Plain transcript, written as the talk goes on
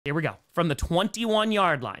Here we go. From the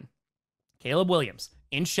 21-yard line, Caleb Williams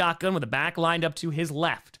in shotgun with the back lined up to his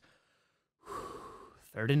left.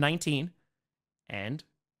 3rd and 19. And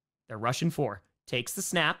they're rushing 4. Takes the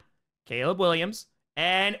snap. Caleb Williams.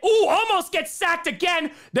 And, ooh, almost gets sacked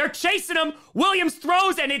again. They're chasing him. Williams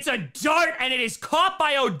throws, and it's a dart, and it is caught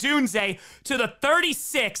by Odunze to the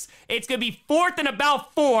 36. It's going to be 4th and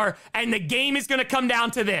about 4, and the game is going to come down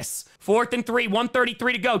to this. 4th and 3,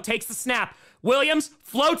 1:33 to go. Takes the snap. Williams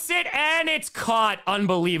floats it, and it's caught.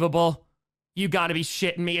 Unbelievable. You got to be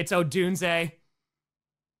shitting me. It's Odunze.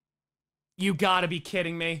 You got to be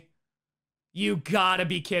kidding me. You got to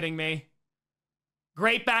be kidding me.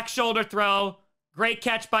 Great back shoulder throw. Great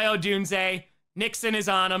catch by Odunze. Nixon is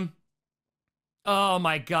on him. Oh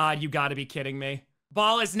my God, you gotta be kidding me.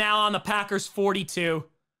 Ball is now on the Packers 42.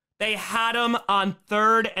 They had him on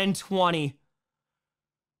 3rd and 20.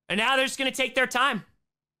 And now they're just gonna take their time.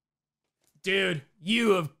 Dude,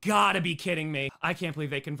 you have gotta be kidding me. I can't believe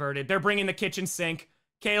they converted. They're bringing the kitchen sink.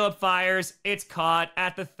 Caleb fires. It's caught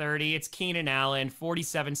at the 30. It's Keenan Allen.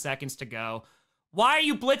 47 seconds to go. Why are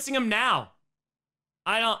you blitzing him now?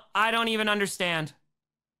 I don't even understand.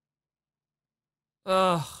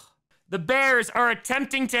 Ugh. The Bears are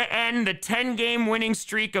attempting to end the 10-game winning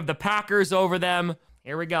streak of the Packers over them.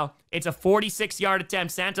 Here we go. It's a 46-yard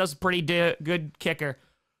attempt. Santos is a pretty good kicker.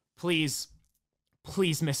 Please.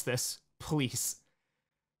 Please miss this. Please.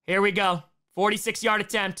 Here we go. 46-yard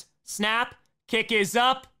attempt. Snap. Kick is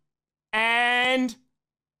up. And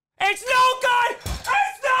it's no good!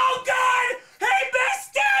 It's no good! He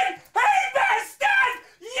missed it! He missed it!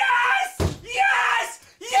 Yes! Yes!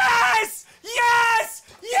 Yes! Yes!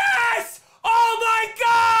 Yes! Oh my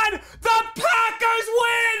God! The Packers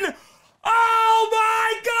win! Oh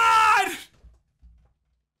my God!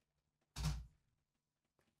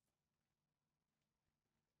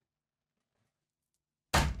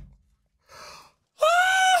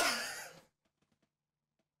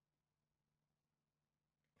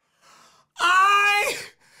 I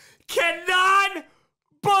cannot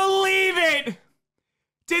believe it!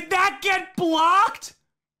 Did that get blocked?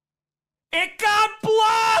 It got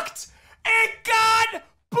blocked! It got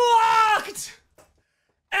blocked!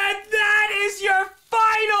 And that is your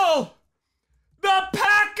final! The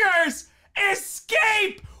Packers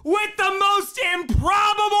escape with the most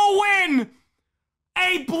improbable win!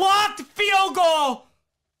 A blocked field goal!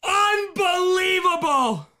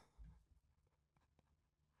 Unbelievable!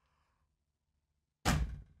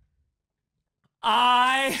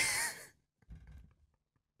 I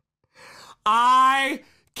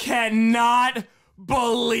cannot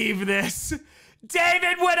believe this.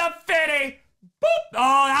 David with a 50. Boop.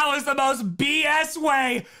 Oh, that was the most BS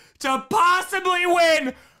way to possibly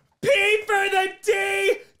win. P for the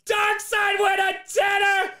D. Dark side with a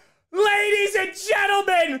 10er. Ladies and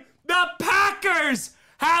gentlemen, the Packers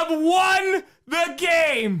have won the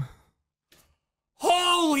game.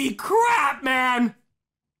 Holy crap, man.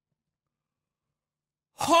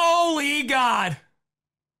 Holy God.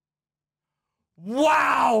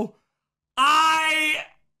 Wow.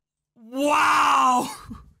 Wow.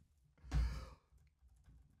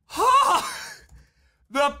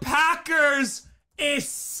 The Packers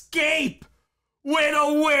escape with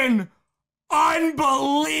a win.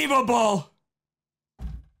 Unbelievable.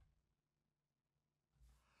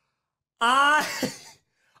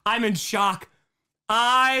 I'm in shock.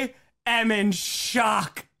 I am in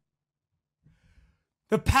shock.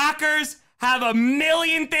 The Packers have a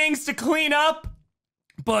million things to clean up,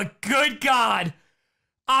 but good God,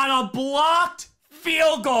 on a blocked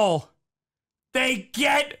field goal, they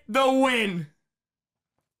get the win.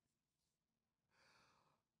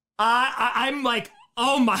 I'm like,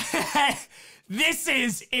 oh my, this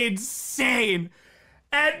is insane.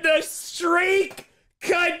 And the streak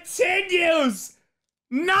continues.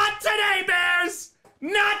 Not today, Bears.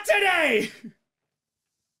 Not today.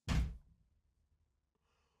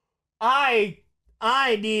 I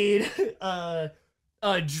need a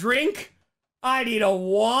drink. I need a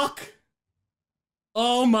walk.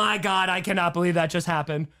 Oh my God, I cannot believe that just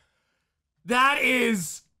happened. That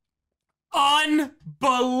is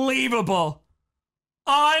unbelievable.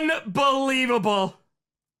 Unbelievable.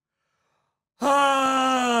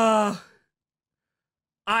 I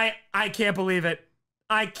can't believe it.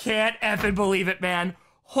 I can't effing believe it, man.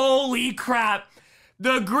 Holy crap.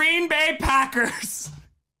 The Green Bay Packers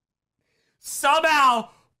somehow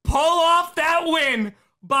pull off that win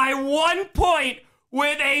by 1 point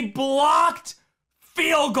with a blocked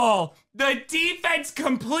field goal. The defense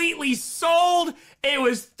completely sold. It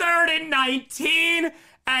was 3rd and 19,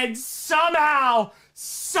 and somehow,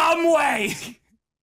 some way,